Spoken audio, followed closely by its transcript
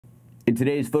In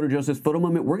today's PhotoJoseph's Photo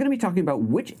Moment, we're going to be talking about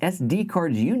which SD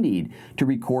cards you need to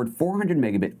record 400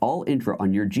 megabit All-Intra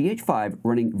on your GH5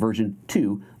 running version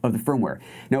 2 of the firmware.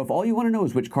 Now, if all you want to know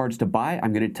is which cards to buy,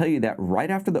 I'm going to tell you that right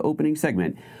after the opening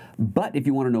segment. But if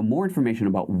you want to know more information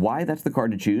about why that's the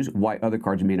card to choose, why other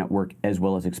cards may not work as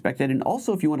well as expected, and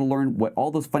also if you want to learn what all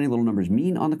those funny little numbers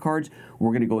mean on the cards,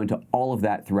 we're going to go into all of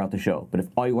that throughout the show. But if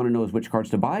all you want to know is which cards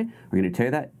to buy, we're going to tell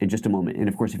you that in just a moment. And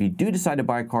of course, if you do decide to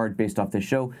buy a card based off this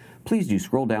show, please do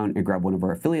scroll down and grab one of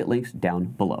our affiliate links down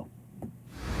below.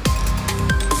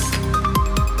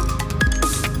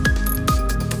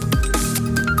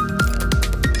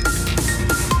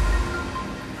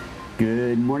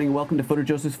 Good morning and welcome to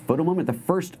PhotoJoseph's Photo Moment, the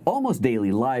first almost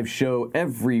daily live show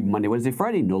every Monday, Wednesday,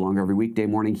 Friday, no longer every weekday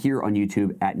morning here on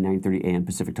YouTube at 9:30 a.m.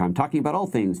 Pacific time, talking about all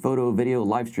things photo, video,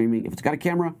 live streaming. If it's got a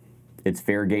camera, it's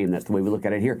fair game. That's the way we look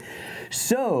at it here.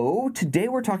 So today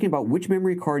we're talking about which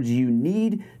memory cards you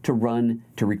need to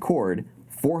record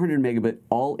 400 megabit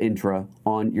All-Intra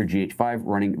on your GH5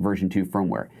 running version 2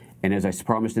 firmware. And as I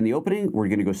promised in the opening, we're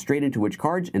going to go straight into which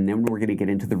cards, and then we're going to get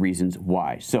into the reasons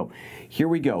why. So here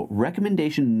we go.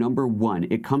 Recommendation number one.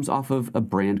 It comes off of a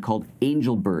brand called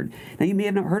Angelbird. Now, you may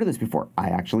have not heard of this before. I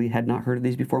actually had not heard of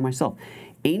these before myself.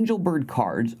 Angelbird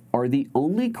cards are the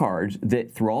only cards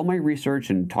that, through all my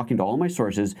research and talking to all my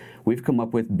sources, we've come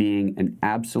up with being an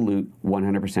absolute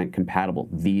 100% compatible.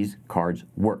 These cards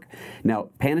work. Now,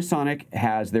 Panasonic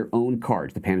has their own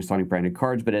cards, the Panasonic branded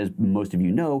cards, but as most of you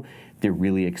know, they're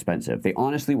really expensive. They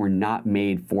honestly were not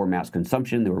made for mass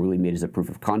consumption. They were really made as a proof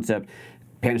of concept.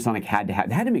 Panasonic had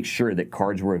to make sure that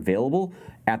cards were available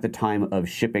at the time of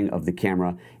shipping of the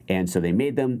camera, and so they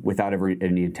made them without ever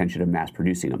any intention of mass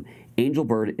producing them.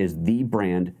 Angelbird is the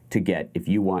brand to get if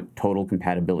you want total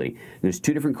compatibility. There's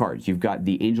two different cards. You've got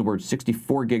the Angelbird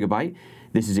 64 gigabyte.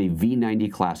 This is a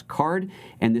V90 class card,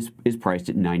 and this is priced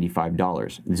at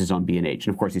 $95. This is on B&H,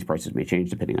 and of course these prices may change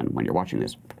depending on when you're watching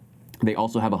this. They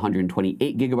also have a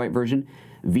 128 gigabyte version,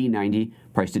 V90,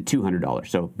 priced at $200,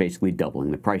 so basically doubling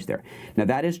the price there. Now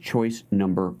that is choice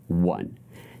number one.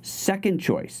 Second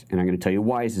choice, and I'm going to tell you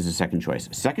why this is a second choice.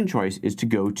 Second choice is to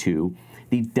go to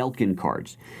the Delkin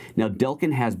cards. Now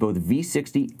Delkin has both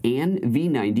V60 and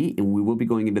V90, and we will be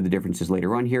going into the differences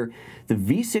later on here. The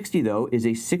V60 though is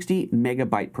a 60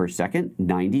 megabyte per second,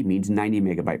 90 means 90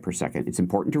 megabyte per second. It's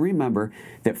important to remember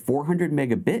that 400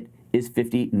 megabit is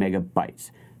 50 megabytes.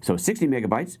 So 60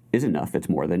 megabytes is enough. It's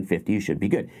more than 50. You should be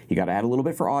good. You got to add a little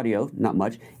bit for audio, not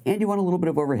much, and you want a little bit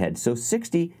of overhead. So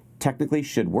 60 technically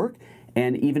should work,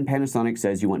 and even Panasonic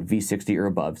says you want V60 or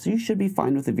above, so you should be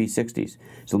fine with the V60s.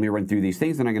 So let me run through these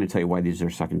things, and I'm going to tell you why these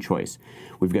are second choice.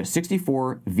 We've got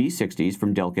 64 V60s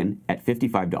from Delkin at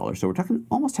 $55, so we're talking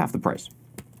almost half the price.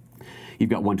 You've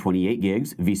got 128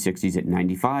 gigs, V60s at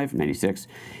 $95, $96,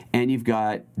 and you've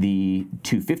got the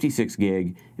 256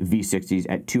 gig V60s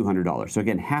at $200. So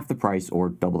again, half the price or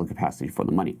double the capacity for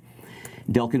the money.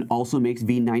 Delkin also makes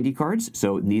V90 cards,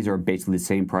 so these are basically the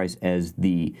same price as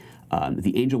the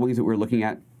Angel Wings that we're looking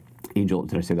at.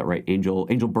 Did I say that right?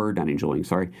 Angelbird, not Angel Wings,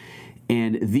 sorry.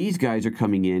 And these guys are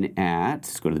coming in at,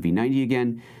 let's go to the V90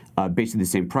 again, basically the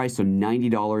same price, so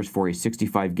 $90 for a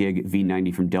 65 gig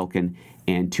V90 from Delkin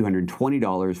and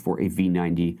 $220 for a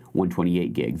V90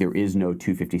 128 gig. There is no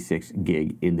 256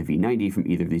 gig in the V90 from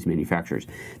either of these manufacturers.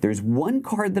 There's one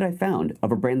card that I found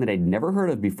of a brand that I'd never heard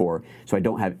of before, so I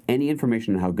don't have any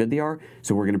information on how good they are,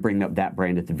 so we're going to bring up that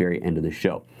brand at the very end of the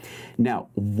show. Now,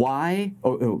 why?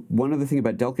 One other thing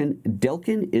about Delkin.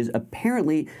 Delkin is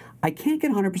apparently, I can't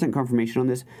get 100% confirmation on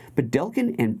this, but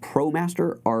Delkin and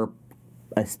ProMaster are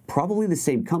probably the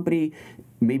same company,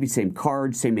 maybe same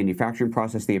card, same manufacturing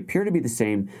process. They appear to be the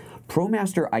same.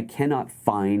 ProMaster I cannot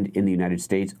find in the United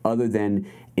States other than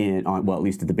well, at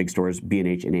least at the big stores,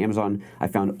 B&H and Amazon. I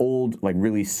found old, like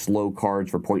really slow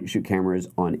cards for point-and-shoot cameras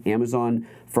on Amazon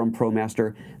from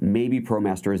ProMaster. Maybe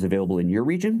ProMaster is available in your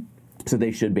region, so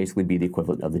they should basically be the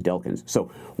equivalent of the Delkins.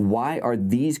 So why are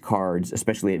these cards,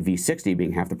 especially at V60,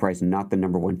 being half the price, not the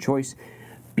number one choice?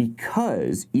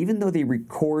 Because even though they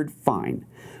record fine,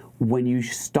 when you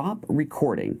stop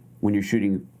recording, when you're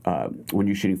shooting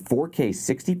 4K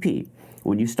 60p,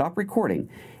 when you stop recording,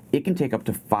 it can take up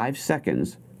to 5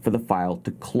 seconds for the file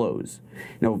to close.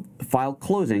 Now, file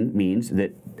closing means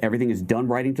that everything is done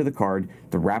writing to the card,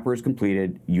 the wrapper is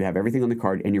completed, you have everything on the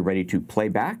card, and you're ready to play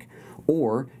back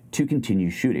or to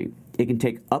continue shooting. It can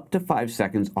take up to 5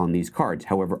 seconds on these cards.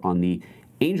 However, on the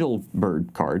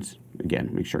Angelbird cards, again,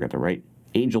 make sure I got the right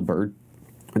Angelbird,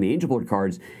 on the Angelbird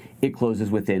cards, it closes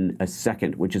within a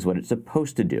second, which is what it's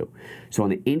supposed to do. So on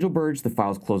the Angelbirds, the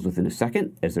files close within a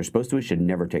second, as they're supposed to. It should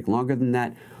never take longer than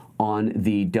that. On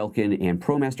the Delkin and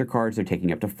ProMaster cards, they're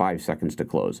taking up to 5 seconds to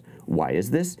close. Why is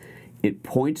this? It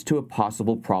points to a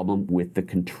possible problem with the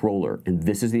controller, and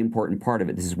this is the important part of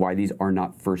it. This is why these are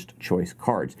not first choice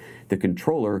cards. The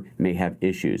controller may have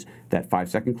issues. That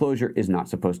 5-second closure is not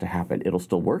supposed to happen. It'll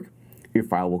still work. Your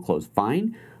file will close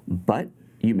fine, but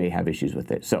you may have issues with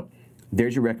it. So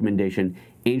there's your recommendation.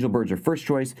 Angelbirds are first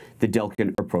choice. The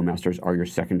Delkin or ProMasters are your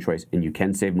second choice, and you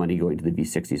can save money going to the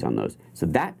V60s on those. So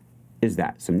that is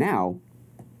that. So now,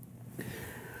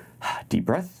 deep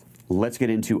breath. Let's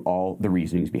get into all the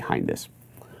reasonings behind this.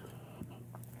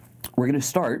 We're going to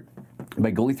start by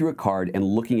going through a card and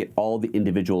looking at all the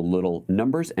individual little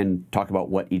numbers and talk about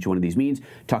what each one of these means,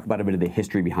 talk about a bit of the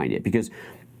history behind it, because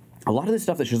a lot of the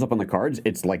stuff that shows up on the cards,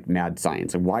 it's like mad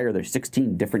science. And why are there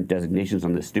 16 different designations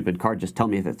on this stupid card? Just tell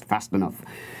me if it's fast enough.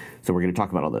 So we're going to talk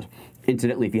about all this.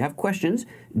 Incidentally, if you have questions,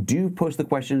 do post the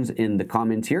questions in the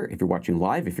comments here. If you're watching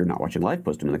live, if you're not watching live,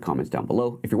 post them in the comments down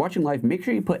below. If you're watching live, make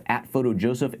sure you put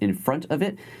 @PhotoJoseph in front of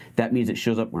it. That means it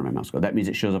shows up, where'd my mouse go? That means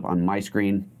it shows up on my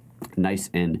screen, nice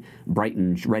and bright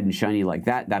and red and shiny like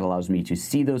that. That allows me to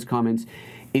see those comments.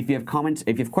 If you have comments,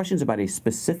 if you have questions about a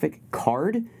specific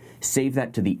card, save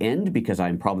that to the end, because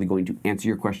I'm probably going to answer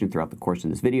your question throughout the course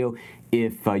of this video.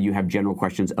 If you have general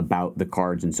questions about the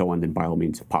cards and so on, then by all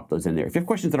means pop those in there. If you have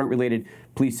questions that aren't related,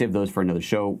 please save those for another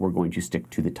show. We're going to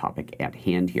stick to the topic at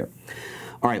hand here.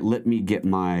 All right, let me get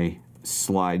my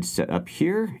slides set up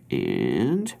here,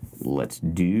 and let's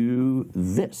do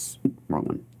this. Wrong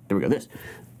one. There we go, this.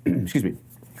 Excuse me.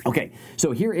 Okay,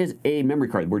 so here is a memory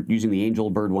card. We're using the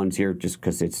Angelbird ones here just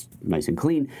because it's nice and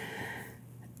clean.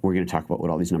 We're going to talk about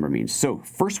what all these numbers mean. So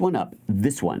first one up,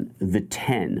 this one, the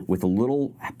 10 with a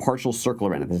little partial circle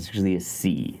around it. That's actually a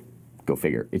C. Go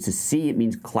figure. It's a C, it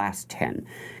means class 10.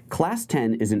 Class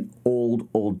 10 is an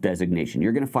old designation.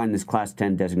 You're going to find this class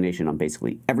 10 designation on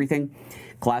basically everything.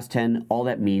 Class 10, all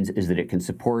that means is that it can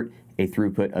support a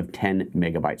throughput of 10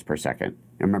 megabytes per second.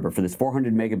 Now remember, for this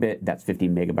 400 megabit, that's 50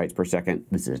 megabytes per second.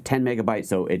 This is a 10 megabyte,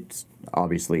 so it's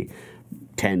obviously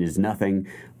 10 is nothing,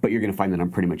 but you're going to find that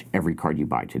on pretty much every card you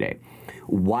buy today.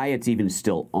 Why it's even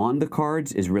still on the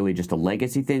cards is really just a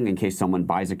legacy thing in case someone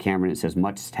buys a camera and it says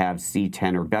must have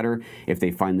C10 or better. If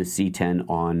they find the C10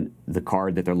 on the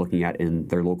card that they're looking at in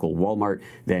their local Walmart,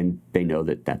 then they know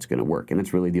that that's going to work, and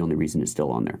that's really the only reason it's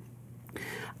still on there.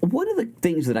 One of the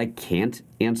things that I can't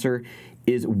answer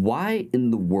is why in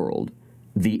the world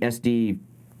the SD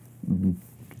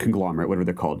conglomerate, whatever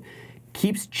they're called,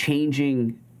 keeps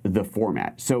changing the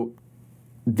format. So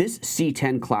this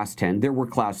C10 class 10, there were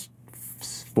class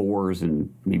 4s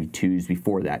and maybe 2s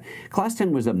before that. Class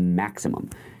 10 was a maximum.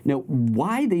 Now,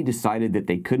 why they decided that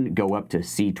they couldn't go up to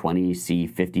C20,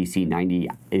 C50, C90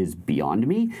 is beyond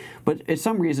me, but for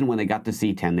some reason when they got to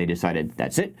C10, they decided,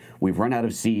 that's it, we've run out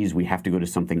of Cs, we have to go to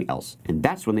something else. And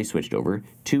that's when they switched over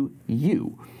to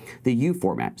U, the U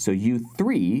format. So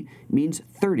U3 means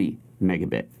 30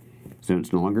 megabit. So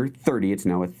it's no longer 30, it's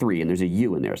now a 3, and there's a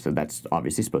U in there, so that's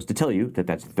obviously supposed to tell you that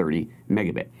that's 30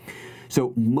 megabit.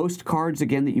 So most cards,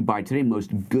 again, that you buy today,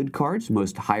 most good cards,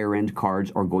 most higher-end cards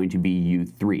are going to be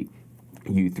U3.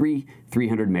 U3,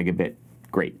 300 megabit,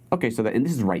 great. Okay, so that, and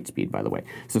this is write speed, by the way,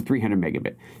 so 300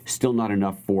 megabit. Still not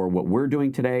enough for what we're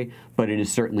doing today, but it is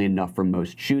certainly enough for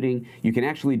most shooting. You can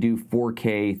actually do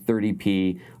 4K,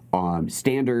 30p,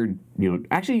 standard,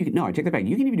 actually, no, I take that back.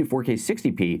 You can even do 4K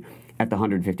 60p at the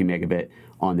 150 megabit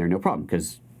on there, no problem,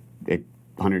 because it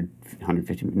 100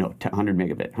 megabit. 100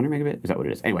 megabit? Is that what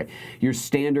it is? Anyway, your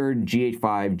standard GH5,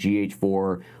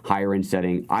 GH4, higher end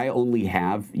setting. I only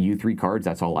have U3 cards.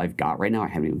 That's all I've got right now. I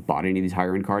haven't even bought any of these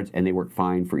higher end cards, and they work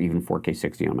fine for even 4K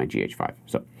 60 on my GH5.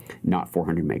 So not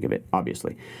 400 megabit,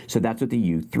 obviously. So that's what the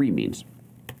U3 means.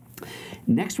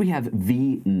 Next, we have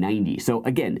V90. So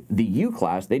again, the U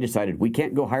class, they decided we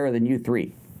can't go higher than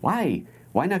U3. Why?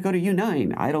 Why not go to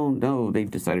U9? I don't know.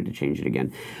 They've decided to change it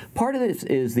again. Part of this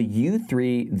is the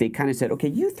U3, they kind of said,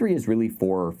 okay, U3 is really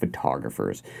for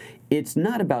photographers. It's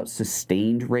not about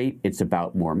sustained rate. It's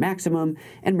about more maximum.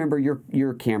 And remember,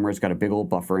 your camera's got a big old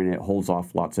buffer in it. It holds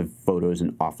off lots of photos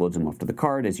and offloads them off to the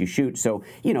card as you shoot. So,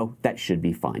 that should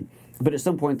be fine. But at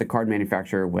some point, the card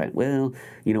manufacturer went, well,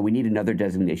 we need another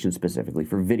designation specifically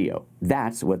for video.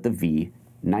 That's what the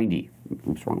V90,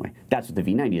 oops, wrong way. That's what the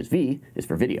V90 is. V is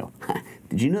for video.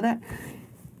 Did you know that?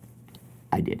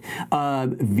 I did.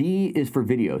 V is for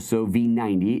video. So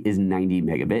V90 is 90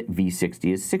 megabit.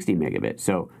 V60 is 60 megabit.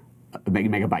 So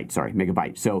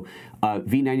megabyte. So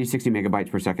V90 60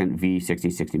 megabytes per second.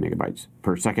 V60 60 megabytes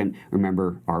per second.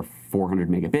 Remember, our 400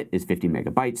 megabit is 50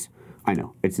 megabytes. I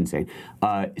know, it's insane.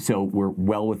 So we're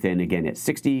well within, again, at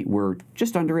 60, we're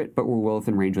just under it, but we're well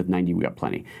within range. With 90, we got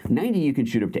plenty. 90, you can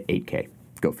shoot up to 8K.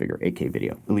 Go figure, 8K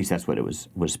video. At least that's what it was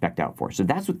spec'd out for. So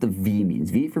that's what the V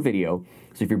means, V for video.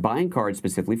 So if you're buying cards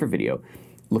specifically for video,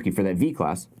 looking for that V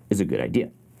class is a good idea.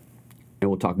 And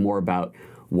we'll talk more about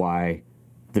why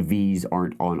the Vs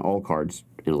aren't on all cards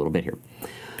in a little bit here.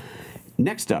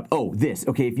 Next up, oh, this.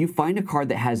 Okay, if you find a card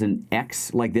that has an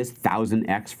X like this,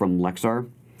 1000X from Lexar,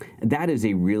 that is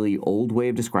a really old way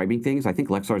of describing things. I think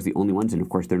Lexar is the only ones, and of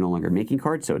course they're no longer making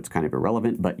cards, so it's kind of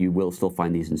irrelevant, but you will still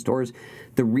find these in stores.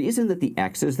 The reason that the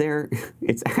X is there,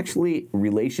 it's actually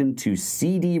relation to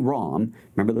CD-ROM.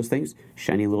 Remember those things?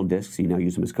 Shiny little discs, you now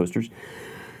use them as coasters.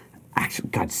 Actually,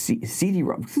 God,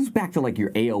 CD-ROM, this is back to like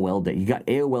your AOL day. You got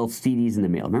AOL CDs in the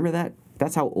mail. Remember that?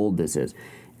 That's how old this is.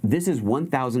 This is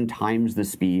 1,000 times the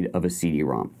speed of a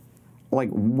CD-ROM. Like,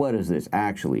 what does this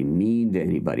actually mean to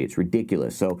anybody? It's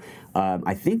ridiculous. So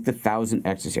I think the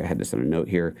 1000X, I had this on a note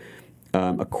here,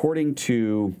 according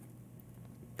to,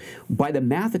 by the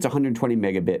math, it's 120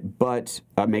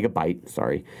 megabyte,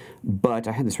 sorry, but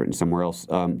I had this written somewhere else.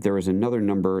 There is another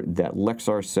number that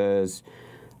Lexar says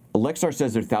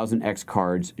their 1000X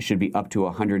cards should be up to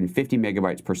 150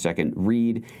 megabytes per second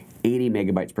read, 80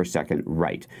 megabytes per second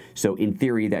write. So in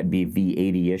theory, that'd be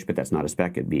V80-ish, but that's not a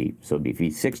spec. It'd be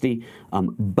V60.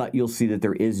 But you'll see that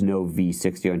there is no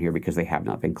V60 on here because they have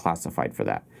not been classified for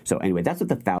that. So anyway, that's what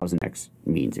the 1000X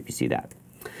means if you see that.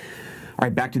 All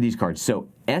right, back to these cards. So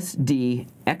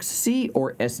SDXC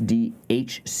or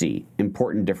SDHC,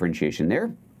 important differentiation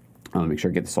there. I want to make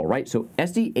sure I get this all right. So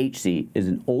SDHC is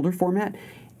an older format,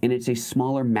 and it's a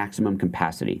smaller maximum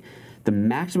capacity. The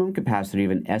maximum capacity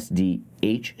of an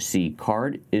SDHC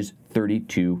card is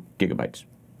 32 gigabytes.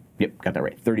 Yep, got that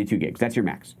right, 32 gigs, that's your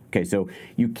max. Okay, so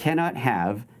you cannot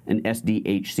have an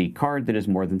SDHC card that is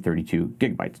more than 32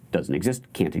 gigabytes. Doesn't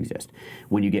exist, can't exist.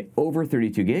 When you get over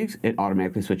 32 gigs, it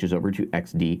automatically switches over to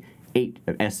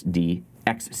SDXC.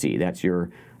 That's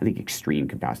your, I think, extreme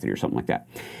capacity or something like that.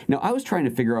 Now, I was trying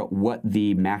to figure out what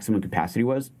the maximum capacity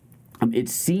was. It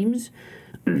seems,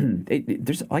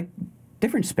 there's like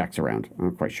different specs around. I'm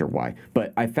not quite sure why,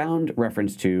 but I found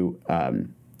reference to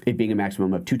it being a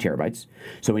maximum of 2 terabytes.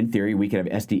 So in theory, we could have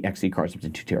SDXC cards up to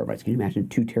 2 terabytes. Can you imagine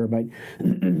 2 terabyte,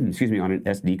 excuse me, on an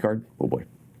SD card? Oh boy.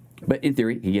 But in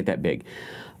theory, you get that big.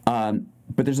 But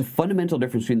there's a fundamental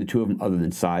difference between the two of them other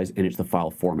than size, and it's the file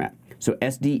format. So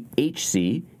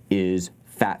SDHC is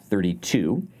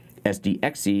FAT32,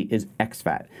 SDXC is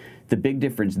exFAT. The big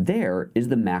difference there is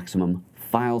the maximum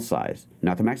file size.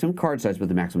 Not the maximum card size, but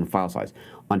the maximum file size.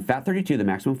 On FAT32, the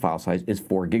maximum file size is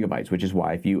 4 gigabytes, which is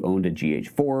why if you owned a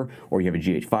GH4 or you have a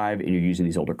GH5 and you're using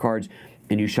these older cards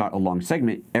and you shot a long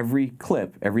segment, every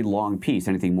clip, every long piece,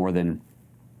 anything more than,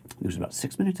 it was about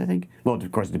 6 minutes, I think. Well,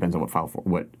 of course, it depends on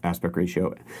what aspect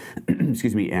ratio,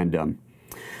 excuse me, and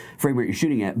frame rate you're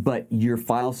shooting at, but your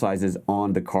file sizes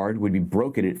on the card would be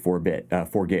broken at 4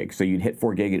 gigs. So you'd hit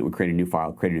 4 gig and it would create a new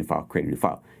file, create a new file, create a new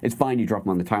file. It's fine, you drop them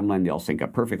on the timeline, they all sync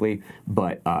up perfectly,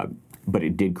 but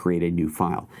it did create a new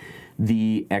file.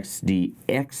 The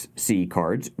SDXC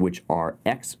cards, which are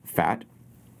exFAT,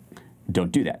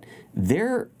 don't do that.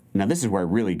 Now this is where I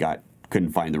really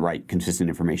couldn't find the right consistent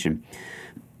information.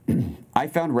 I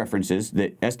found references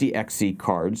that SDXC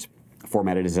cards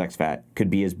formatted as exFAT could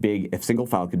be as big, a single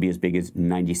file could be as big as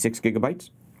 96 gigabytes.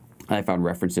 I found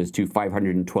references to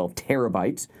 512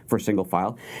 terabytes for a single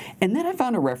file. And then I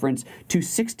found a reference to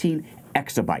 16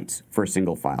 exabytes for a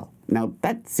single file. Now,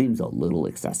 that seems a little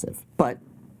excessive, but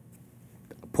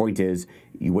the point is,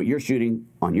 what you're shooting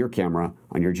on your camera,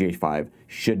 on your GH5,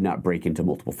 should not break into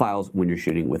multiple files when you're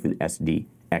shooting with an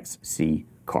SDXC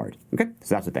card. Okay,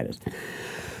 so that's what that is.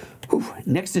 Whew.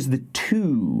 Next is the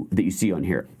 2 that you see on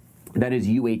here. That is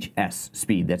UHS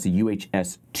speed. That's a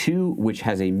UHS-II, which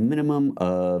has a minimum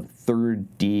of 30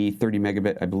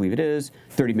 megabit, I believe it is,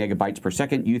 30 megabytes per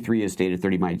second. U3 is stated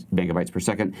 30 megabytes per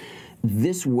second.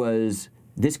 This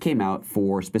came out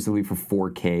specifically for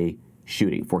 4K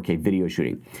shooting, 4K video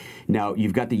shooting. Now,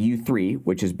 you've got the U3,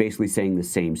 which is basically saying the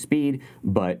same speed,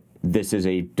 but this is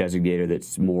a designator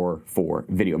that's more for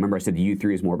video. Remember I said the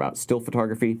U3 is more about still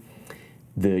photography.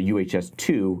 The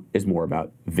UHS-II is more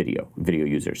about video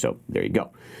users. So there you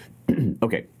go.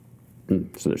 Okay,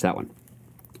 so there's that one.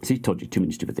 See, told you too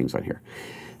many stupid things on here.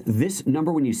 This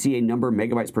number, when you see a number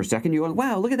megabytes per second, you go,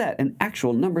 wow, look at that, an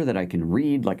actual number that I can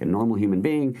read like a normal human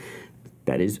being.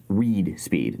 That is read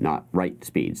speed, not write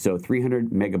speed. So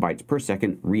 300 megabytes per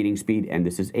second reading speed, and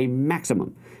this is a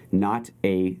maximum, not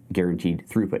a guaranteed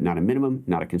throughput, not a minimum,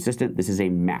 not a consistent. This is a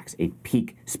max, a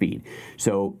peak speed.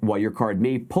 So while your card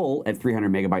may pull at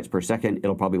 300 megabytes per second,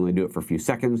 it'll probably only do it for a few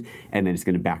seconds, and then it's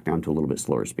going to back down to a little bit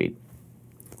slower speed.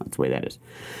 That's the way that is.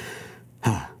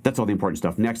 That's all the important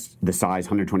stuff. Next, the size,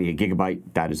 128 gigabyte.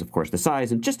 That is, of course, the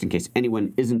size. And just in case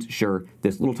anyone isn't sure,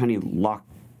 this little tiny lock.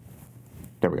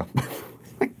 There we go.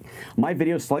 My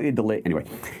video is slightly delayed. Anyway,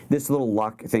 this little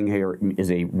lock thing here is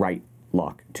a write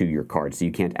lock to your card, so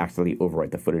you can't accidentally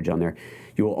overwrite the footage on there.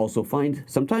 You will also find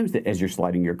sometimes that as you're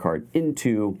sliding your card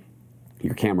into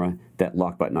your camera, that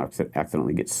lock button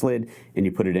accidentally gets slid, and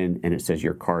you put it in, and it says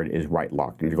your card is write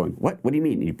locked. And you're going, what? What do you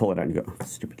mean? And you pull it out, and you go, oh,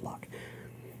 stupid lock.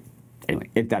 Anyway,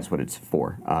 that's what it's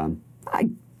for.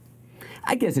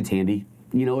 I guess it's handy.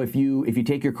 You know, if you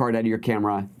take your card out of your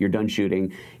camera, you're done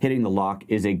shooting, hitting the lock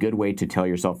is a good way to tell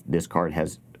yourself this card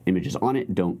has images on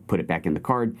it. Don't put it back in the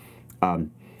card.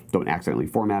 Don't accidentally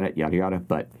format it, yada, yada.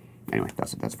 But anyway,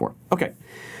 that's what that's for. Okay.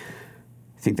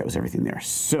 I think that was everything there.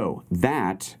 So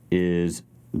that is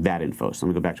that info. So let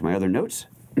me go back to my other notes.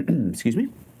 Excuse me.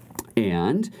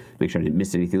 And make sure I didn't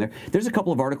miss anything there. There's a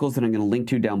couple of articles that I'm going to link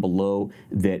to down below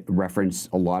that reference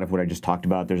a lot of what I just talked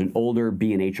about. There's an older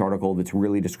B&H article that's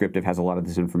really descriptive, has a lot of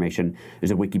this information.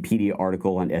 There's a Wikipedia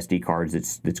article on SD cards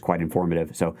that's quite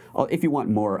informative. So if you want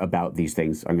more about these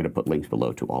things, I'm going to put links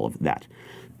below to all of that.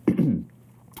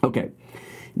 Okay,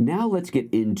 now let's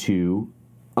get into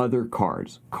other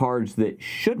cards. Cards that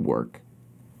should work.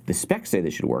 The specs say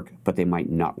they should work, but they might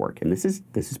not work. And this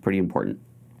is pretty important.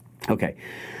 Okay.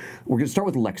 We're going to start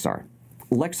with Lexar.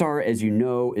 Lexar, as you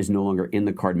know, is no longer in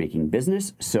the card making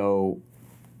business, so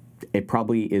it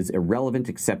probably is irrelevant,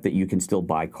 except that you can still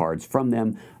buy cards from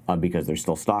them because there's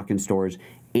still stock in stores.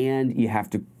 And you have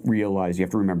to realize, you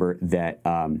have to remember that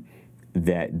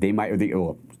that they might,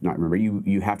 or not remember,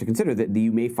 you have to consider that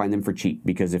you may find them for cheap,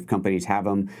 because if companies have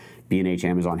them, B&H,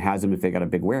 Amazon has them, if they got a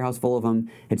big warehouse full of them,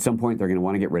 at some point they're going to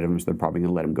want to get rid of them, so they're probably going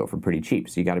to let them go for pretty cheap.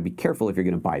 So you got to be careful if you're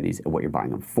going to buy these and what you're buying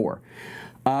them for.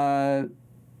 Let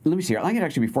me see here. I think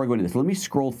actually, before I go into this, let me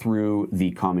scroll through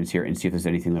the comments here and see if there's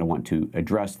anything that I want to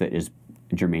address that is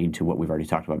germane to what we've already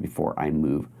talked about before I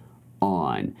move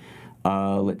on.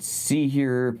 Let's see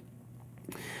here.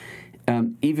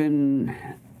 Even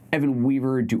Evan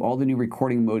Weaver, do all the new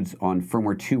recording modes on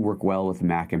firmware 2 work well with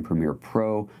Mac and Premiere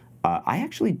Pro? I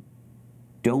actually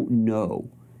don't know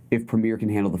if Premiere can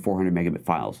handle the 400 megabit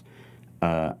files.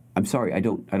 I'm sorry, I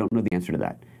don't know the answer to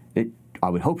that. I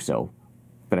would hope so,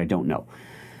 but I don't know.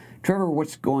 Trevor,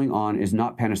 what's going on is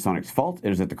not Panasonic's fault. It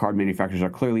is that the card manufacturers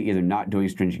are clearly either not doing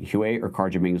stringent QA or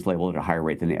cards are being labeled at a higher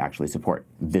rate than they actually support.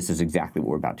 This is exactly what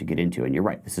we're about to get into, and you're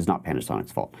right. This is not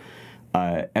Panasonic's fault.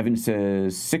 Evan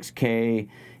says 6K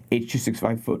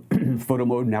H.265 photo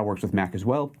mode now works with Mac as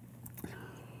well.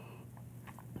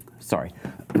 Sorry.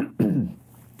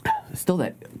 Still,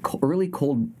 that early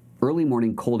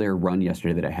morning cold air run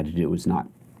yesterday that I had to do was not,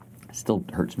 still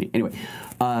hurts me. Anyway,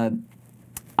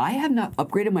 I have not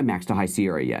upgraded my Macs to High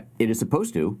Sierra yet. It is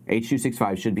supposed to.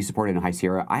 H.265 should be supported in High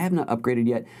Sierra. I have not upgraded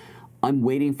yet. I'm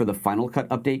waiting for the Final Cut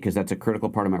update because that's a critical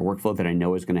part of my workflow that I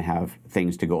know is going to have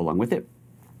things to go along with it.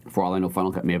 For all I know,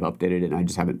 Final Cut may have updated it, and I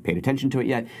just haven't paid attention to it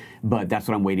yet. But that's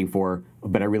what I'm waiting for.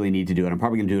 But I really need to do it. I'm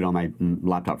probably going to do it on my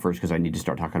laptop first because I need to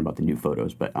start talking about the new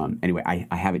photos. But anyway,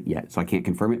 I haven't yet, so I can't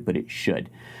confirm it, but it should.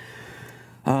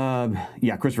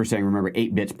 Yeah, Christopher's saying, remember,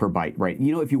 8 bits per byte, right?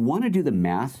 You know, if you want to do the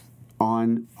math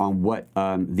on what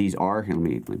these are, here,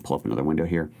 let me pull up another window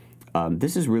here.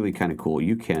 This is really kind of cool.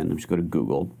 You can, let's go to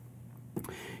Google.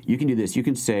 You can do this. You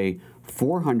can say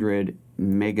 400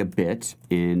 megabit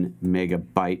in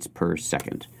megabytes per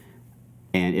second.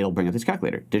 And it'll bring up this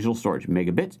calculator. Digital storage,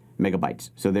 megabit, megabytes.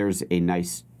 So there's a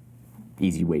nice,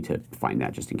 easy way to find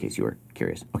that, just in case you were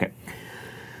curious. Okay.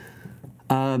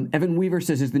 Evan Weaver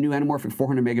says, is the new anamorphic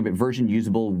 400 megabit version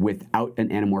usable without an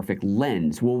anamorphic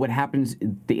lens? Well, what happens,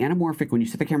 the anamorphic, when you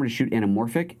set the camera to shoot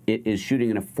anamorphic, it is shooting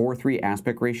in a 4:3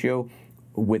 aspect ratio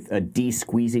with a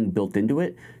de-squeezing built into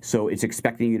it, so it's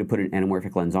expecting you to put an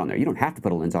anamorphic lens on there. You don't have to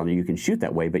put a lens on there. You can shoot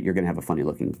that way, but you're going to have a funny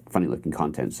looking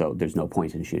content, so there's no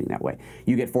point in shooting that way.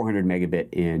 You get 400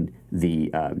 megabit in the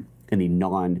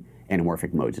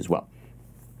non-anamorphic modes as well.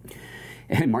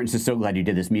 And Martin says, so glad you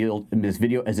did this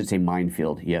video, as it's a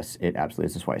minefield. Yes, it absolutely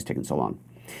is. That's why it's taken so long.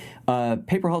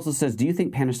 Paper Hustle says, do you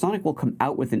think Panasonic will come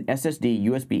out with an SSD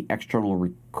USB external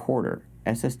recorder?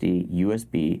 SSD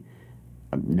USB,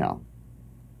 no.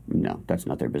 No, that's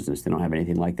not their business. They don't have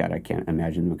anything like that. I can't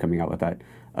imagine them coming out with that.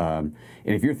 And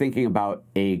if you're thinking about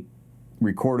a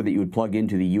recorder that you would plug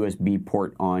into the USB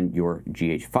port on your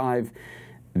GH5,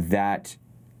 that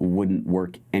wouldn't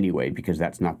work anyway, because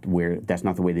that's not the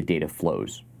way the data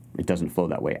flows. It doesn't flow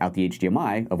that way. Out the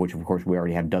HDMI, of which of course we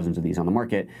already have dozens of these on the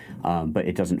market, but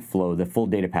it doesn't flow. The full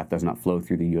data path does not flow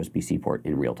through the USB-C port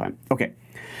in real time. Okay,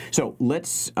 so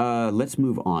let's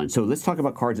move on. So let's talk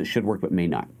about cards that should work but may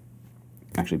not.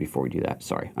 Actually, before we do that,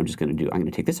 sorry, I'm going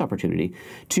to take this opportunity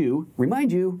to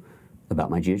remind you about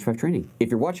my GH5 training. If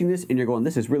you're watching this and you're going,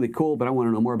 this is really cool, but I want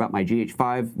to know more about my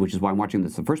GH5, which is why I'm watching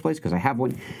this in the first place, because I have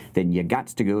one, then you got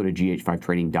to go to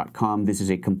gh5training.com. This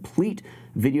is a complete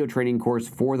video training course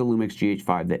for the LUMIX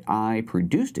GH5 that I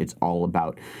produced. It's all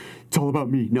about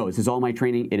me. No, this is all my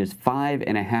training. It is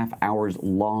 5.5 hours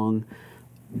long,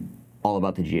 all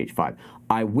about the GH5.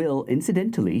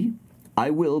 I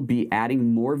will be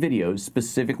adding more videos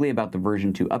specifically about the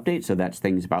version 2 update. So that's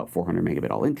things about 400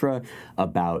 megabit all-intra,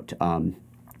 about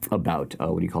what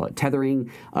do you call it,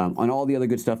 tethering, on all the other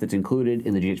good stuff that's included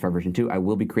in the GH5 version 2. I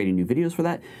will be creating new videos for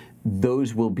that.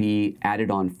 Those will be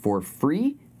added on for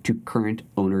free to current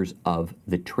owners of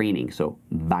the training. So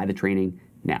buy the training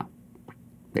now.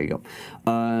 There you go.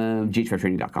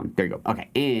 gh5training.com. There you go. Okay,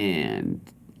 and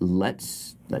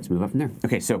let's move up from there.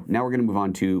 Okay, so now we're going to move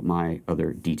on to my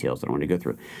other details that I want to go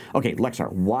through. Okay,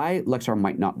 Lexar. Why Lexar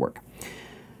might not work.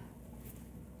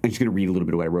 I'm just going to read a little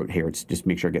bit of what I wrote here. It's just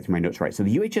make sure I get through my notes right. So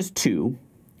the UHS-II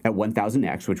at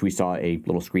 1000X, which we saw a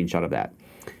little screenshot of that,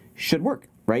 should work,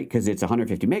 right? Because it's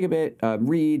 150 megabit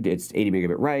read, it's 80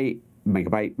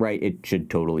 megabyte write. It should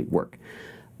totally work.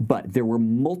 But there were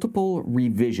multiple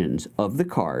revisions of the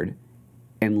card,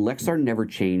 and Lexar never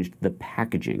changed the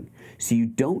packaging. So you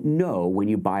don't know when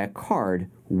you buy a card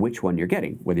which one you're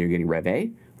getting, whether you're getting Rev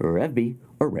A, or Rev B,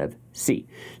 or Rev C.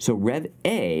 So Rev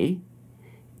A,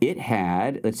 it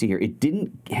had, let's see here, it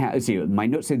didn't have, let's see, my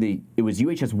notes say it was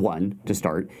UHS-I to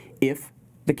start if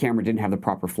the camera didn't have the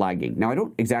proper flagging. Now, I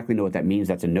don't exactly know what that means.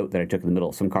 That's a note that I took in the middle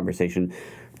of some conversation.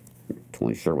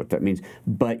 Totally sure what that means,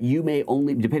 but you may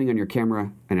only, depending on your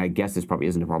camera, and I guess this probably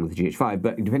isn't a problem with the GH5,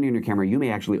 but depending on your camera, you may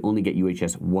actually only get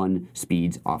UHS-I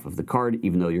speeds off of the card,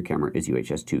 even though your camera is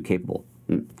UHS-II capable.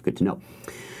 Good to know.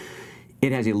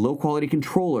 It has a low quality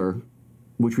controller,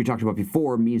 which we talked about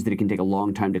before, means that it can take a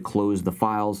long time to close the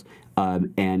files,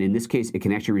 and in this case, it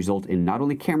can actually result in not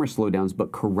only camera slowdowns,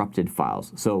 but corrupted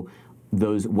files. So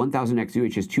those 1000X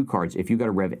UHS-II cards, if you got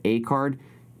a Rev A card,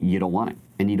 you don't want it,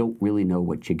 and you don't really know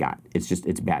what you got.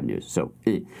 It's bad news. So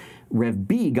Rev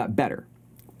B got better.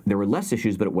 There were less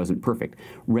issues, but it wasn't perfect.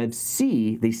 Rev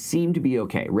C, they seem to be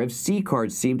okay. Rev C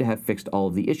cards seem to have fixed all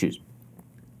of the issues.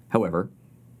 However,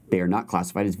 they are not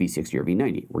classified as V60 or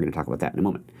V90. We're going to talk about that in a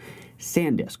moment.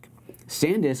 SanDisk.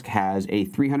 SanDisk has a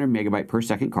 300 megabyte per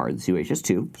second card, it's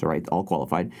UHS-II, so right, all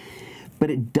qualified, but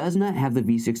it does not have the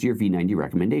V60 or V90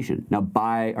 recommendation. Now,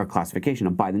 by our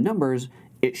classification, by the numbers,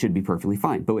 it should be perfectly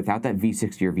fine. But without that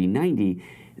V60 or V90,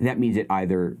 that means that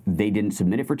either they didn't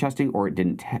submit it for testing or it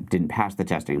didn't pass the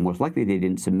testing. And most likely they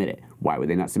didn't submit it. Why would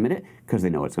they not submit it? Because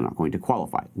they know it's not going to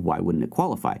qualify. Why wouldn't it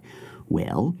qualify?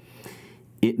 Well,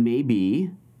 it may be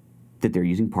that they're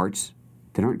using parts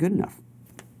that aren't good enough.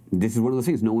 This is one of those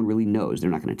things no one really knows.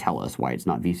 They're not going to tell us why it's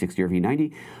not V60 or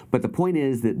V90. But the point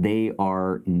is that they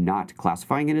are not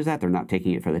classifying it as that. They're not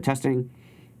taking it for the testing.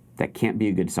 That can't be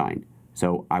a good sign.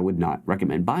 So I would not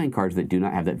recommend buying cards that do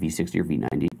not have that V60 or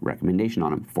V90 recommendation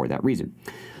on them for that reason.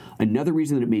 Another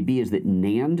reason that it may be is that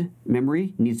NAND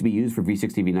memory needs to be used for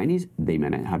V60 V90s. They may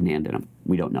not have NAND in them.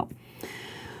 We don't know.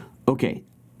 Okay,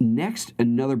 next,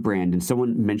 another brand, and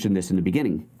someone mentioned this in the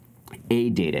beginning,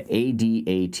 ADATA,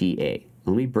 A-D-A-T-A.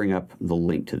 Let me bring up the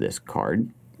link to this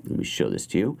card. Let me show this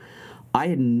to you. I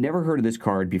had never heard of this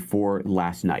card before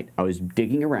last night. I was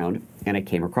digging around and I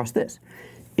came across this.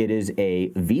 It is a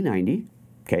V90,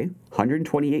 okay,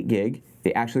 128 gig.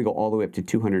 They actually go all the way up to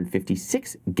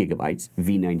 256 gigabytes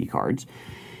V90 cards.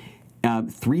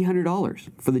 $300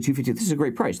 for the 250. This is a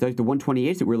great price. Like the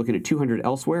 128s that we're looking at 200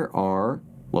 elsewhere are,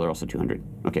 well, they're also 200.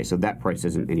 Okay, so that price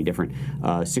isn't any different.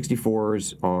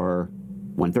 64s are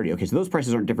 130. Okay, so those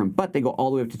prices aren't different, but they go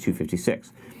all the way up to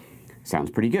 256.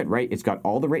 Sounds pretty good, right? It's got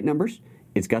all the right numbers.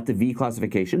 It's got the V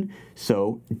classification,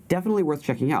 so definitely worth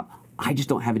checking out. I just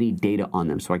don't have any data on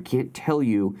them, so I can't tell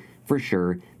you for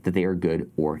sure that they are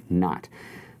good or not.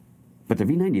 But the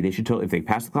V90, they should totally, if they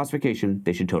pass the classification,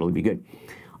 they should totally be good.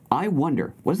 I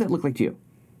wonder, what does that look like to you?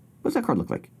 What does that card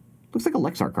look like? Looks like a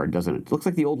Lexar card, doesn't it? It looks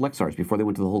like the old Lexars before they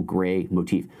went to the whole gray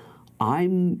motif.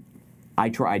 I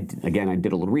tried, again, I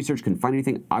did a little research, couldn't find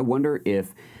anything. I wonder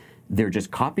if they're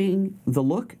just copying the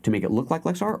look to make it look like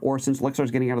Lexar, or since Lexar's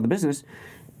getting out of the business,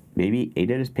 maybe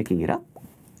ADATA is picking it up?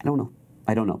 I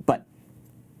don't know. But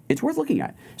it's worth looking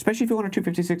at, especially if you want a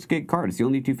 256 gig card. It's the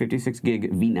only 256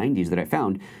 gig V90s that I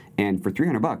found, and for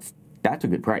 $300, that's a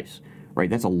good price, right?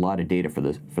 That's a lot of data for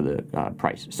the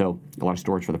price. So a lot of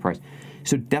storage for the price.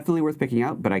 So definitely worth picking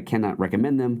out, but I cannot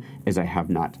recommend them as I have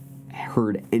not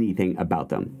heard anything about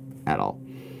them at all.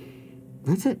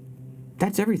 That's it.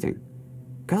 That's everything.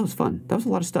 God, that was fun. That was a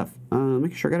lot of stuff.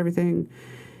 Making sure I got everything.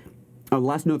 The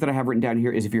last note that I have written down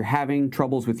here is if you're having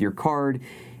troubles with your card,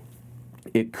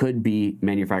 it could be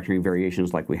manufacturing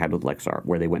variations like we had with Lexar,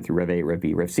 where they went through Rev A, Rev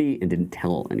B, Rev C, and didn't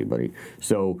tell anybody.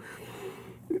 So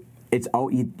it's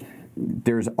all,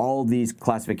 there's all these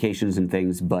classifications and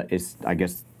things, but it's, I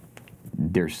guess,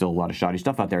 there's still a lot of shoddy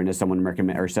stuff out there. And as someone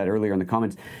said earlier in the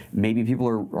comments, maybe people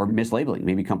are mislabeling.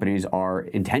 Maybe companies are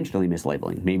intentionally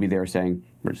mislabeling. Maybe they're saying,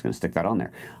 we're just going to stick that on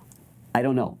there. I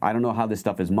don't know. I don't know how this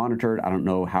stuff is monitored. I don't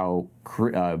know how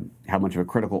much of a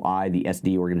critical eye the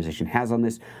SD organization has on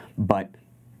this. But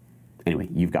anyway,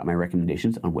 you've got my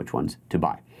recommendations on which ones to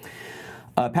buy.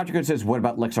 Patrick Good says, what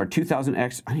about Lexar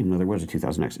 2000X? I didn't even know there was a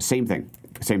 2000X. Same thing.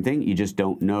 Same thing. You just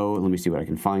don't know. Let me see what I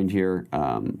can find here.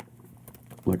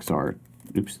 Lexar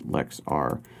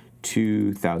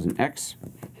 2000X.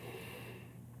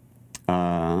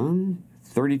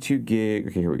 32 gig.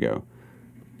 Okay, here we go.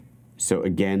 So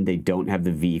again, they don't have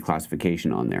the V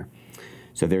classification on there.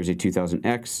 So there's a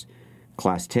 2000X,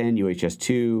 class 10,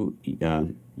 UHS-II,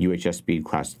 UHS speed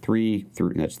class 3,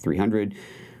 that's 300.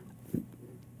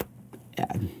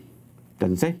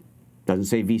 Doesn't say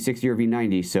V60 or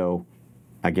V90. So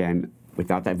again,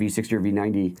 without that V60 or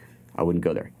V90, I wouldn't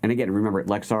go there. And again, remember,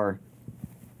 Lexar,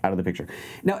 out of the picture.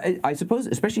 Now, I suppose,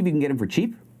 especially if you can get them for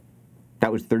cheap,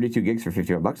 that was 32 gigs for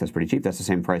 $55. That's pretty cheap. That's the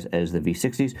same price as the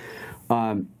V60s.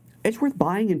 It's worth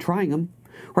buying and trying them.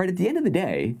 Right, at the end of the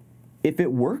day, if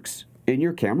it works in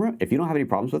your camera, if you don't have any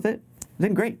problems with it,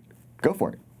 then great, go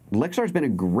for it. Lexar has been a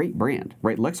great brand,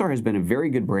 right? Lexar has been a very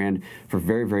good brand for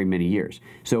very, very many years.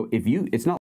 So if you, it's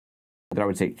not that I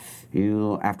would say,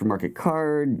 aftermarket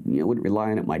card, wouldn't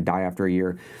rely on it, might die after a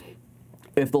year.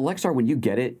 If the Lexar, when you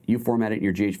get it, you format it in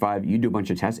your GH5, you do a bunch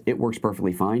of tests, it works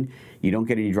perfectly fine. You don't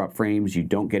get any drop frames, you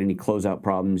don't get any closeout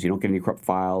problems, you don't get any corrupt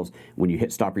files. When you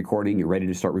hit stop recording, you're ready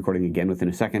to start recording again within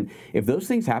a second. If those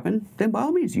things happen, then by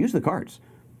all means, use the cards.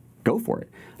 Go for it.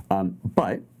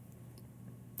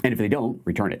 And if they don't,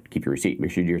 return it. Keep your receipt.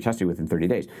 Make sure you do your testing within 30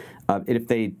 days. And if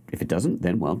it doesn't,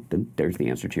 then, well, then there's the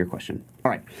answer to your question.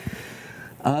 All right.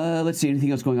 Let's see, anything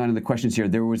else going on in the questions here?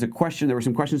 There were some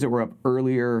questions that were up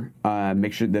earlier.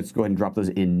 Make sure, let's go ahead and drop those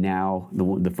in now.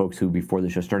 The folks who, before the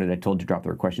show started, I told to drop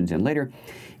their questions in later.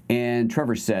 And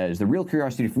Trevor says, the real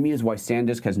curiosity for me is why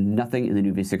SanDisk has nothing in the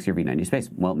new V60 or V90 space.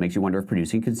 Well, it makes you wonder if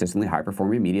producing consistently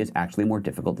high-performing media is actually more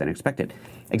difficult than expected.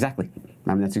 Exactly.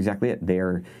 I mean, that's exactly it.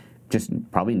 They're just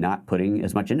probably not putting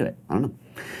as much into it. I don't know.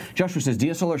 Joshua says,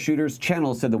 DSLR Shooters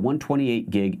channel said the 128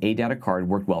 gig ADATA card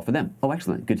worked well for them. Oh,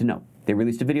 excellent. Good to know. They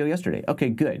released a video yesterday. Okay,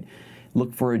 good.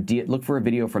 Look for a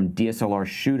video from DSLR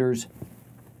Shooters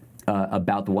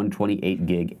about the 128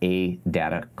 gig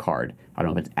ADATA card. I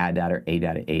don't know if it's ADATA or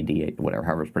ADATA, AD, whatever,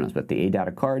 however it's pronounced, but the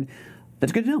ADATA card.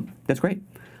 That's good to know. That's great.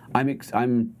 Oh,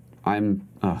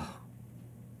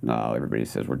 everybody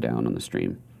says we're down on the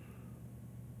stream.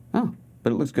 Oh,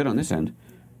 but it looks good on this end.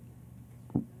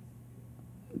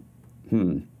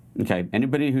 Okay,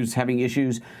 anybody who's having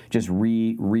issues, just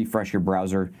refresh your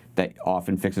browser. That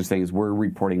often fixes things. We're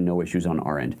reporting no issues on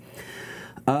our end.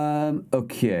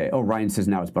 Okay. Oh, Ryan says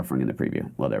now it's buffering in the preview.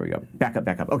 Well, there we go. Back up,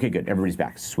 back up. Okay, good. Everybody's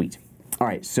back. Sweet. All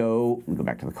right, so we'll go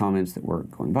back to the comments that were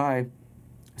going by.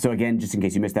 So again, just in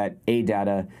case you missed that,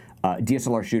 ADATA,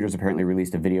 DSLR Shooters apparently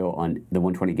released a video on the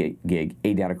 120 gig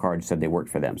ADATA card, said they worked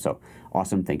for them. So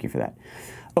awesome. Thank you for that.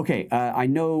 Okay, I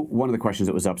know one of the questions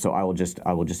that was up, so I will just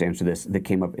answer this. That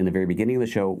came up in the very beginning of the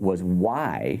show was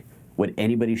why would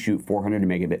anybody shoot 400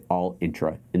 megabit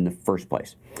all-intra in the first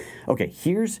place? Okay,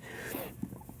 here's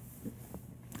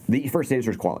the first answer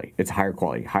is quality. It's higher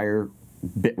quality. Higher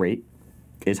bit rate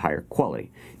is higher quality.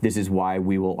 This is why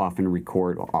we will often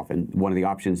record, one of the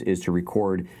options is to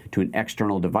record to an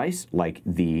external device like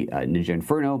the Ninja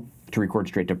Inferno, to record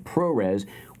straight to ProRes,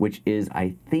 which is,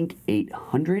 I think,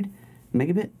 800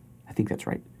 megabit. I think that's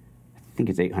right. I think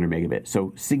it's 800 megabit.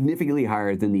 So significantly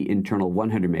higher than the internal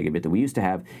 100 megabit that we used to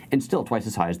have, and still twice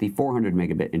as high as the 400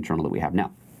 megabit internal that we have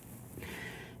now.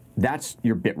 That's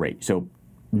your bit rate. So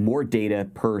more data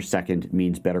per second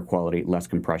means better quality, less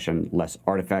compression, less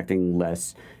artifacting,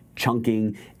 less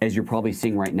chunking. As you're probably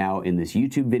seeing right now in this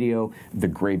YouTube video, the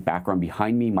gray background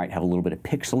behind me might have a little bit of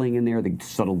pixeling in there. The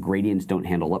subtle gradients don't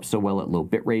handle up so well at low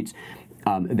bit rates.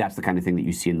 That's the kind of thing that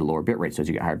you see in the lower bitrate. So as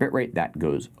you get higher bitrate, that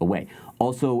goes away.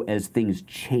 Also, as things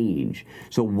change.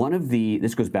 So one of the,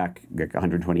 this goes back like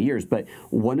 120 years, but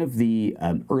one of the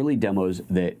early demos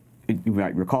that you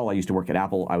might recall, I used to work at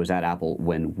Apple. I was at Apple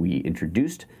when we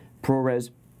introduced ProRes.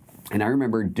 And I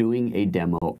remember doing a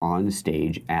demo on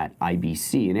stage at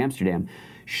IBC in Amsterdam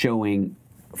showing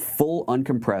full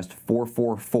uncompressed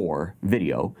 444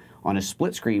 video on a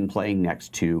split screen playing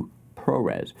next to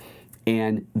ProRes.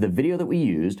 And the video that we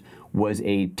used was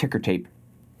a ticker tape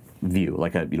view,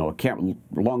 like a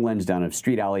long lens down a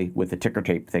street alley with a ticker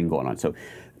tape thing going on. So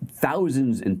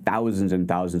thousands and thousands and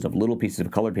thousands of little pieces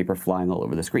of colored paper flying all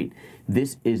over the screen.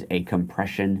 This is a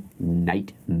compression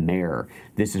nightmare.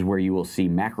 This is where you will see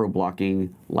macro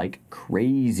blocking like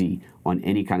crazy on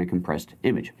any kind of compressed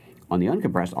image. On the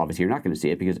uncompressed, obviously you're not going to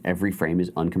see it because every frame is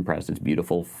uncompressed. It's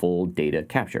beautiful, full data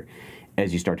capture.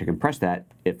 As you start to compress that,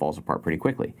 it falls apart pretty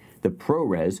quickly. The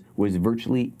ProRes was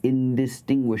virtually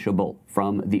indistinguishable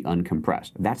from the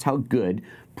uncompressed. That's how good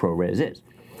ProRes is.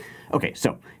 Okay,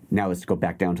 so now let's go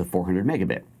back down to 400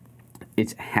 megabit.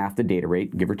 It's half the data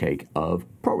rate, give or take, of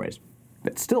ProRes.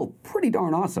 That's still pretty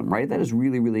darn awesome, right? That is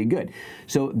really, really good.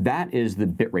 So that is the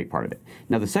bitrate part of it.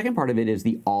 Now the second part of it is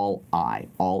the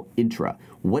All-Intra.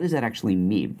 What does that actually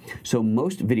mean? So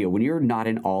most video, when you're not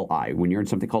in All-I, when you're in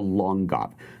something called long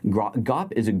GOP,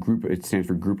 GOP is a group, it stands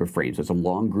for group of frames, so it's a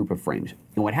long group of frames.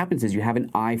 And what happens is you have an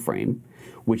I frame,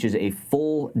 which is a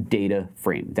full data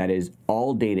frame. That is,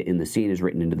 all data in the scene is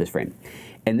written into this frame.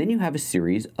 And then you have a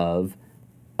series of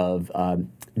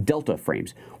delta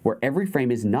frames, where every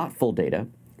frame is not full data.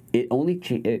 It only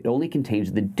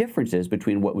contains the differences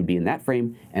between what would be in that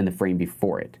frame and the frame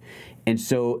before it. And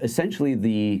so essentially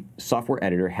the software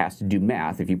editor has to do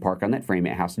math. If you park on that frame,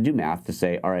 it has to do math to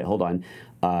say, all right, hold on,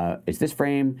 it's this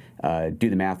frame, do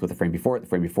the math with the frame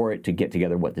before it to get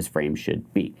together what this frame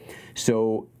should be.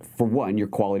 So for one, your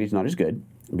quality is not as good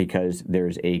because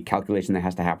there's a calculation that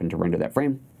has to happen to render that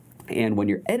frame. And when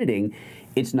you're editing,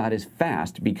 it's not as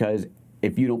fast because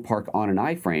if you don't park on an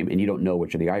iframe, and you don't know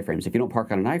which are the iframes, if you don't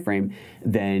park on an iframe,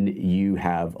 then you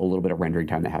have a little bit of rendering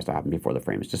time that has to happen before the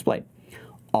frame is displayed.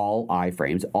 All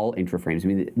iframes, all intra frames,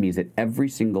 means that every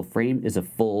single frame is a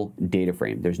full data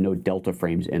frame. There's no delta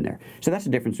frames in there. So that's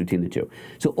the difference between the two.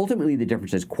 So ultimately, the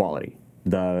difference is quality.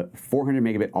 The 400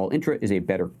 megabit All-Intra is a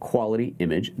better quality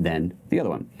image than the other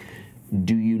one.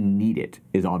 Do you need it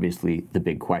is obviously the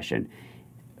big question.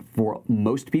 For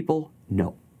most people,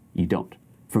 no, you don't.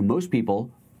 For most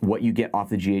people, what you get off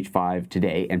the GH5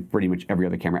 today and pretty much every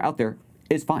other camera out there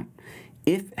is fine.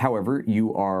 If, however,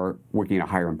 you are working at a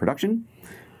higher end production,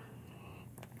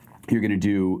 you're going to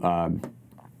do, I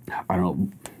don't know,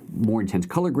 more intense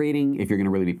color grading, if you're going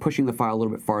to really be pushing the file a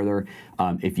little bit farther,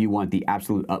 if you want the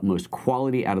absolute utmost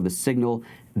quality out of the signal,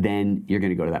 then you're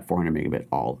going to go to that 400 megabit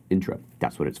All-Intra.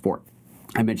 That's what it's for.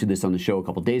 I mentioned this on the show a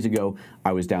couple days ago.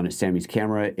 I was down at Sammy's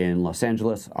Camera in Los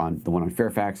Angeles, on the one on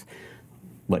Fairfax,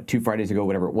 2 Fridays ago,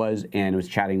 whatever it was, and I was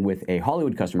chatting with a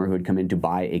Hollywood customer who had come in to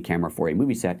buy a camera for a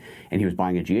movie set, and he was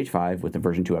buying a GH5 with the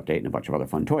version 2 update and a bunch of other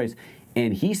fun toys,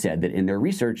 and he said that in their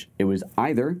research, it was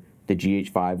either the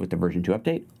GH5 with the version 2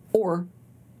 update or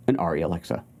an ARRI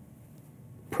Alexa.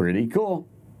 Pretty cool.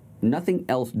 Nothing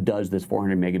else does this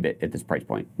 400 megabit at this price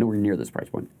point, nowhere near this price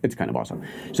point. It's kind of awesome.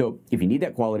 So if you need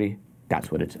that quality, that's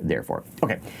what it's there for.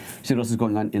 Okay, so what else is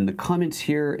going on in the comments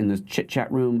here in this chit chat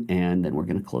room, and then we're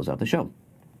going to close out the show.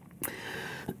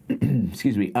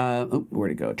 Excuse me.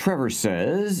 Where'd it go? Trevor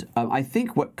says, I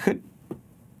think what could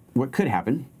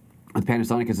happen with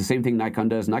Panasonic is the same thing Nikon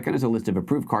does. Nikon has a list of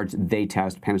approved cards they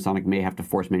test. Panasonic may have to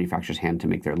force manufacturer's hand to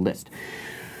make their list.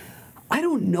 I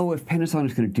don't know if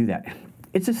Panasonic's going to do that.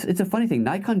 It's a funny thing.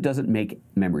 Nikon doesn't make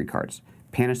memory cards.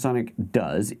 Panasonic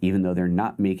does, even though they're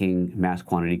not making mass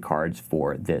quantity cards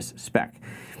for this spec.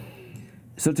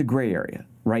 So it's a gray area,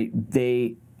 right?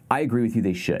 I agree with you,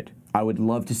 they should. I would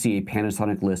love to see a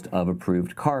Panasonic list of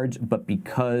approved cards, but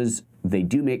because they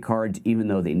do make cards, even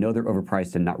though they know they're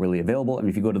overpriced and not really available, I mean,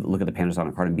 if you go to look at the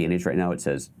Panasonic card in B&H right now, it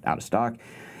says out of stock.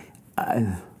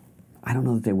 I don't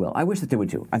know that they will. I wish that they would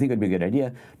too. I think it would be a good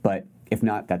idea, but if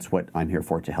not, that's what I'm here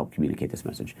for, to help communicate this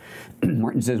message.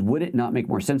 Martin says, would it not make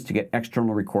more sense to get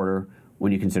external recorder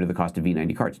when you consider the cost of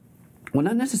V90 cards? Well,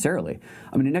 not necessarily.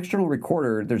 I mean, an external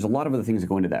recorder, there's a lot of other things that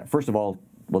go into that. First of all,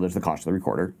 well, there's the cost of the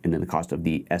recorder, and then the cost of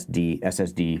the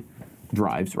SSD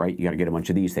drives, right? You got to get a bunch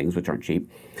of these things, which aren't cheap.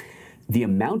 The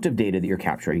amount of data that you're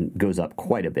capturing goes up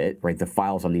quite a bit, right? The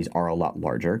files on these are a lot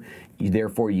larger.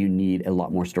 Therefore, you need a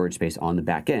lot more storage space on the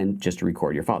back end just to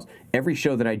record your files. Every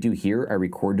show that I do here, I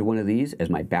record to one of these as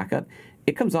my backup.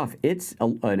 It comes off,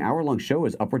 an hour-long show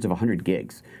is upwards of 100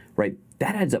 gigs, right? right?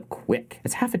 That adds up quick.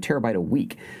 It's half a terabyte a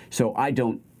week. So I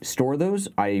don't store those.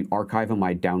 I archive them.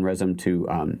 I down-res them to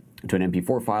an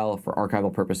MP4 file for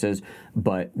archival purposes.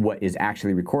 But what is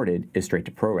actually recorded is straight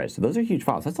to ProRes. So those are huge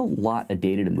files. That's a lot of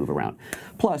data to move around.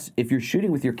 Plus, if you're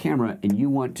shooting with your camera and you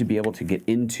want to be able to get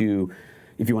into,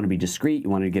 if you want to be discreet, you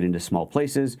want to get into small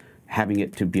places, having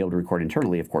it to be able to record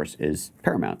internally, of course, is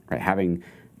paramount, right?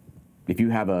 If you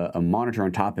have a monitor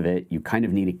on top of it, you kind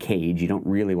of need a cage. You don't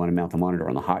really want to mount the monitor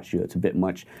on the hot shoe. It's a bit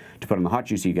much to put on the hot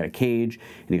shoe, so you got a cage,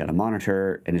 and you got a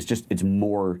monitor, and it's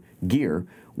more gear,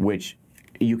 which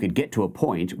you could get to a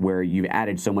point where you've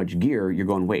added so much gear, you're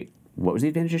going, wait, what was the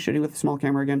advantage of shooting with a small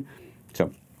camera again?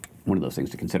 So, one of those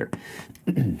things to consider.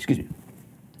 Excuse me.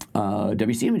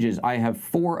 WC Images, I have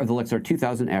 4 of the Lexar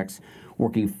 2000X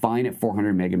working fine at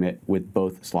 400 megabit with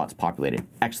both slots populated.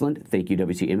 Excellent. Thank you,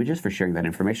 WC Images, for sharing that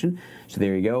information. So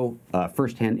there you go,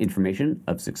 first-hand information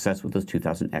of success with those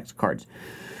 2000X cards.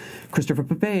 Christopher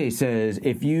Pepe says,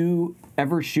 if you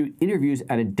ever shoot interviews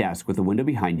at a desk with a window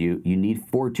behind you, you need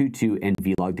 422 and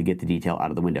Vlog to get the detail out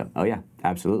of the window. Oh yeah,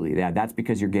 absolutely. Yeah, that's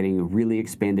because you're getting a really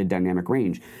expanded dynamic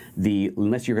range.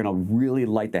 Unless you're going to really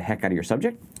light the heck out of your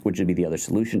subject, which would be the other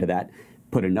solution to that,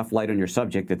 put enough light on your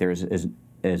subject that there's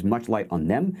as much light on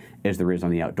them as there is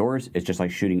on the outdoors. It's just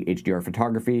like shooting HDR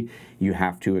photography. You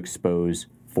have to expose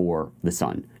for the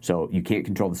sun. So you can't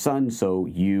control the sun, so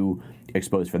you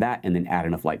expose for that and then add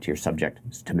enough light to your subject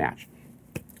to match.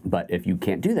 But if you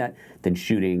can't do that, then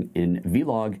shooting in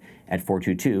Vlog at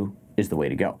 422 is the way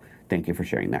to go. Thank you for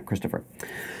sharing that, Christopher.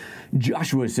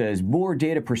 Joshua says, more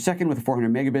data per second with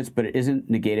 400 megabits, but it isn't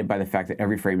negated by the fact that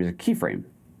every frame is a keyframe.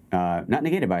 Not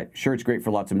negated by it. Sure, it's great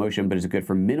for lots of motion, but is it good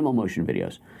for minimal motion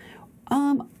videos?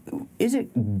 Is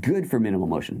it good for minimal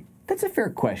motion? That's a fair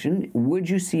question. Would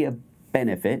you see a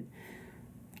benefit?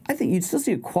 I think you'd still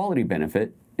see a quality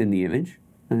benefit in the image.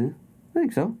 I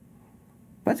think so.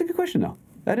 That's a good question, though.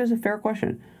 That is a fair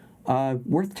question.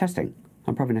 Worth testing.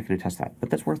 I'm probably not going to test that, but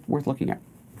that's worth looking at.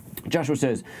 Joshua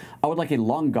says, I would like a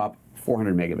long GOP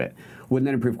 400 megabit. Wouldn't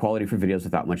that improve quality for videos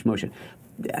without much motion?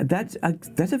 That's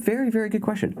a very, very good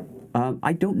question.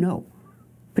 I don't know.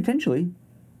 Potentially,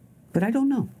 but I don't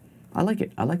know. I like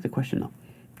it. I like the question, though.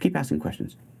 Keep asking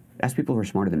questions. Ask people who are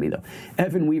smarter than me, though.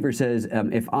 Evan Weaver says,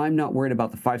 if I'm not worried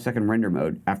about the 5-second render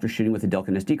mode after shooting with the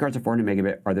Delkin SD cards at 400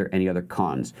 megabit, are there any other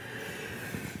cons?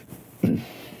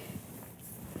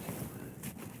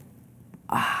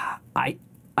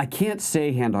 I can't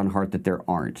say hand on heart that there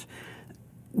aren't.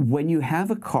 When you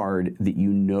have a card that you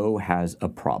know has a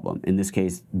problem, in this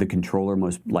case, the controller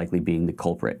most likely being the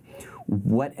culprit,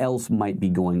 what else might be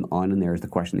going on in there is the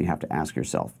question that you have to ask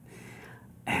yourself.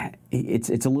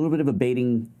 It's a little bit of a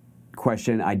baiting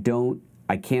question.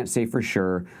 I can't say for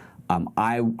sure.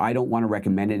 I don't want to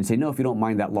recommend it and say, no, if you don't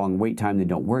mind that long wait time, then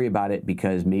don't worry about it,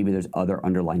 because maybe there's other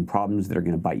underlying problems that are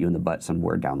going to bite you in the butt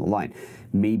somewhere down the line.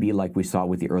 Maybe like we saw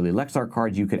with the early Lexar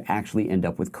cards, you could actually end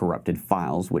up with corrupted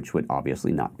files, which would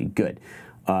obviously not be good.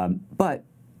 But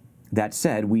that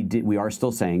said, we are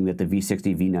still saying that the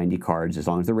V60, V90 cards, as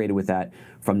long as they're rated with that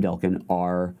from Delkin,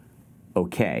 are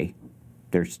okay.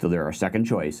 They're our second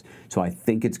choice. So I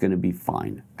think it's going to be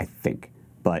fine. I think.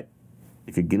 But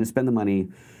if you're going to spend the money,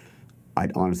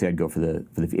 I'd go for the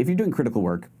if you're doing critical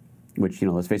work, which,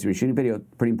 let's face it, when you're shooting video,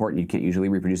 pretty important. You can't usually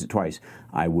reproduce it twice.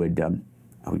 I would go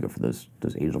for those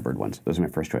Angelbird ones. Those are my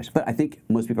first choice. But I think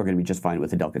most people are going to be just fine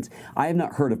with the Delkins. I have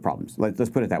not heard of problems. Let's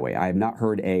put it that way. I have not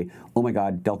heard oh my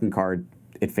God, Delkin card,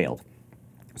 it failed.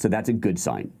 So that's a good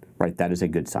sign, right? That is a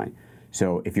good sign.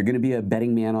 So if you're going to be a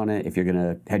betting man on it, if you're going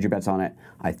to hedge your bets on it,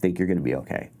 I think you're going to be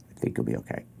okay. I think you'll be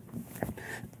okay.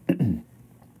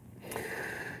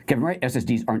 Kevin Wright,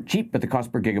 SSDs aren't cheap, but the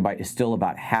cost per gigabyte is still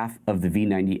about half of the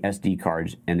V90 SD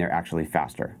cards, and they're actually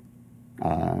faster.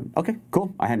 Okay,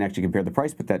 cool. I hadn't actually compared the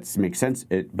price, but that makes sense.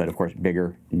 But of course,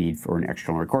 bigger need for an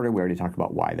external recorder. We already talked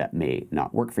about why that may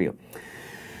not work for you.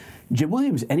 Jim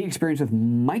Williams, any experience with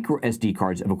micro SD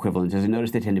cards of equivalence? As I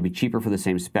noticed, they tend to be cheaper for the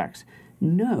same specs.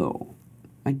 No,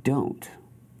 I don't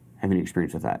have any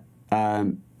experience with that.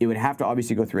 It would have to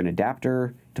obviously go through an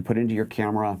adapter to put into your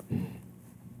camera.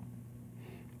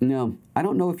 No, I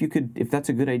don't know if that's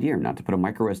a good idea or not, to put a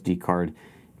micro SD card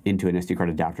into an SD card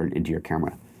adapter and into your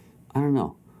camera. I don't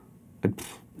know.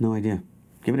 No idea.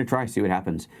 Give it a try, see what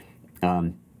happens.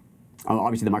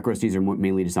 Obviously, the micro SDs are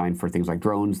mainly designed for things like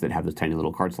drones that have those tiny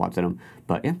little card slots in them.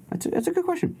 But yeah, that's a good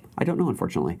question. I don't know,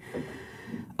 unfortunately.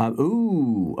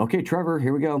 Okay, Trevor,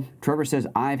 here we go. Trevor says,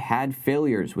 I've had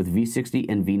failures with V60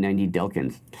 and V90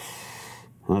 Delkins.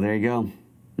 Well, there you go.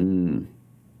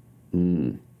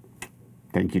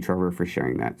 Thank you, Trevor, for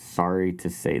sharing that. Sorry to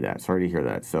say that. Sorry to hear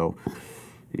that. So,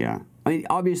 yeah. I mean,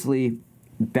 obviously,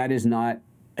 that is not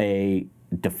a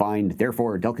defined,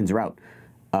 therefore Delkins are out.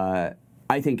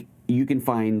 I think you can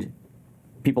find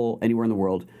people anywhere in the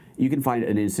world, you can find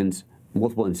an instance,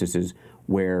 multiple instances,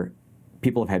 where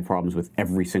people have had problems with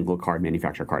every single card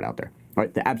manufacturer card out there. All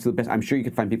right, the absolute best. I'm sure you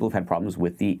could find people who've had problems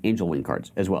with the Angelwing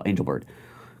cards as well, Angelbird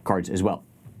cards as well.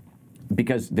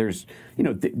 Because there's, you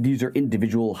know, these are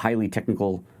individual, highly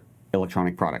technical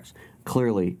electronic products.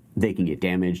 Clearly, they can get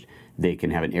damaged. They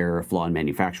can have an error or flaw in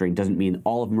manufacturing. Doesn't mean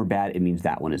all of them are bad. It means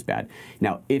that one is bad.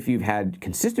 Now, if you've had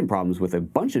consistent problems with a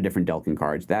bunch of different Delkin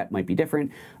cards, that might be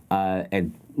different.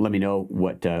 And let me know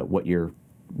what your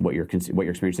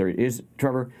experience there is,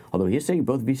 Trevor. Although he is saying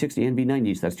both V60 and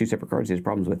V90, so that's two separate cards he has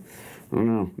problems with. I don't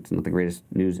know. It's not the greatest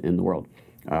news in the world.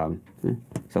 So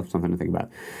something to think about.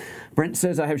 Brent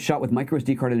says, I have shot with micro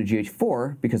SD card in a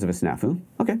GH4 because of a snafu.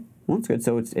 Okay, well, that's good.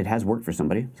 So it has worked for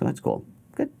somebody, so that's cool.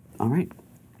 Good. All right.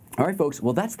 All right, folks.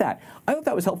 Well, that's that. I hope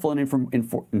that was helpful and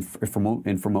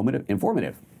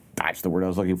informative. That's the word I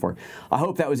was looking for. I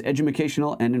hope that was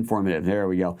educational and informative. There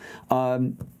we go.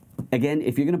 Again,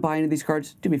 if you're going to buy any of these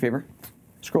cards, do me a favor.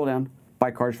 Scroll down,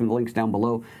 buy cards from the links down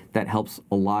below. That helps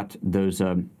a lot.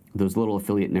 Those little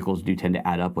affiliate nickels do tend to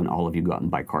add up when all of you go out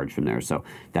and buy cards from there. So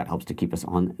that helps to keep us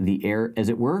on the air, as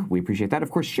it were. We appreciate that.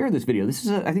 Of course, share this video.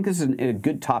 I think this is a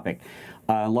good topic.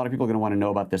 A lot of people are going to want to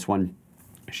know about this one.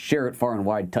 Share it far and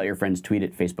wide. Tell your friends, tweet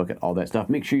it, Facebook it, all that stuff.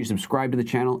 Make sure you subscribe to the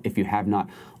channel if you have not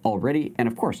already. And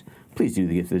of course, please do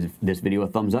give this video a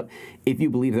thumbs up. If you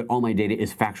believe that all my data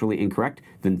is factually incorrect,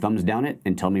 then thumbs down it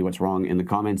and tell me what's wrong in the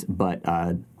comments. But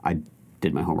I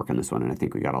did my homework on this one, and I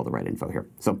think we got all the right info here.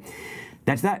 So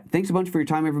that's that. Thanks a bunch for your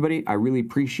time, everybody. I really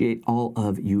appreciate all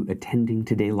of you attending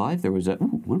today live. There was a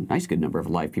nice good number of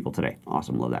live people today.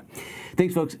 Awesome. Love that.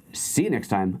 Thanks, folks. See you next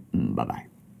time.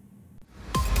 Bye-bye.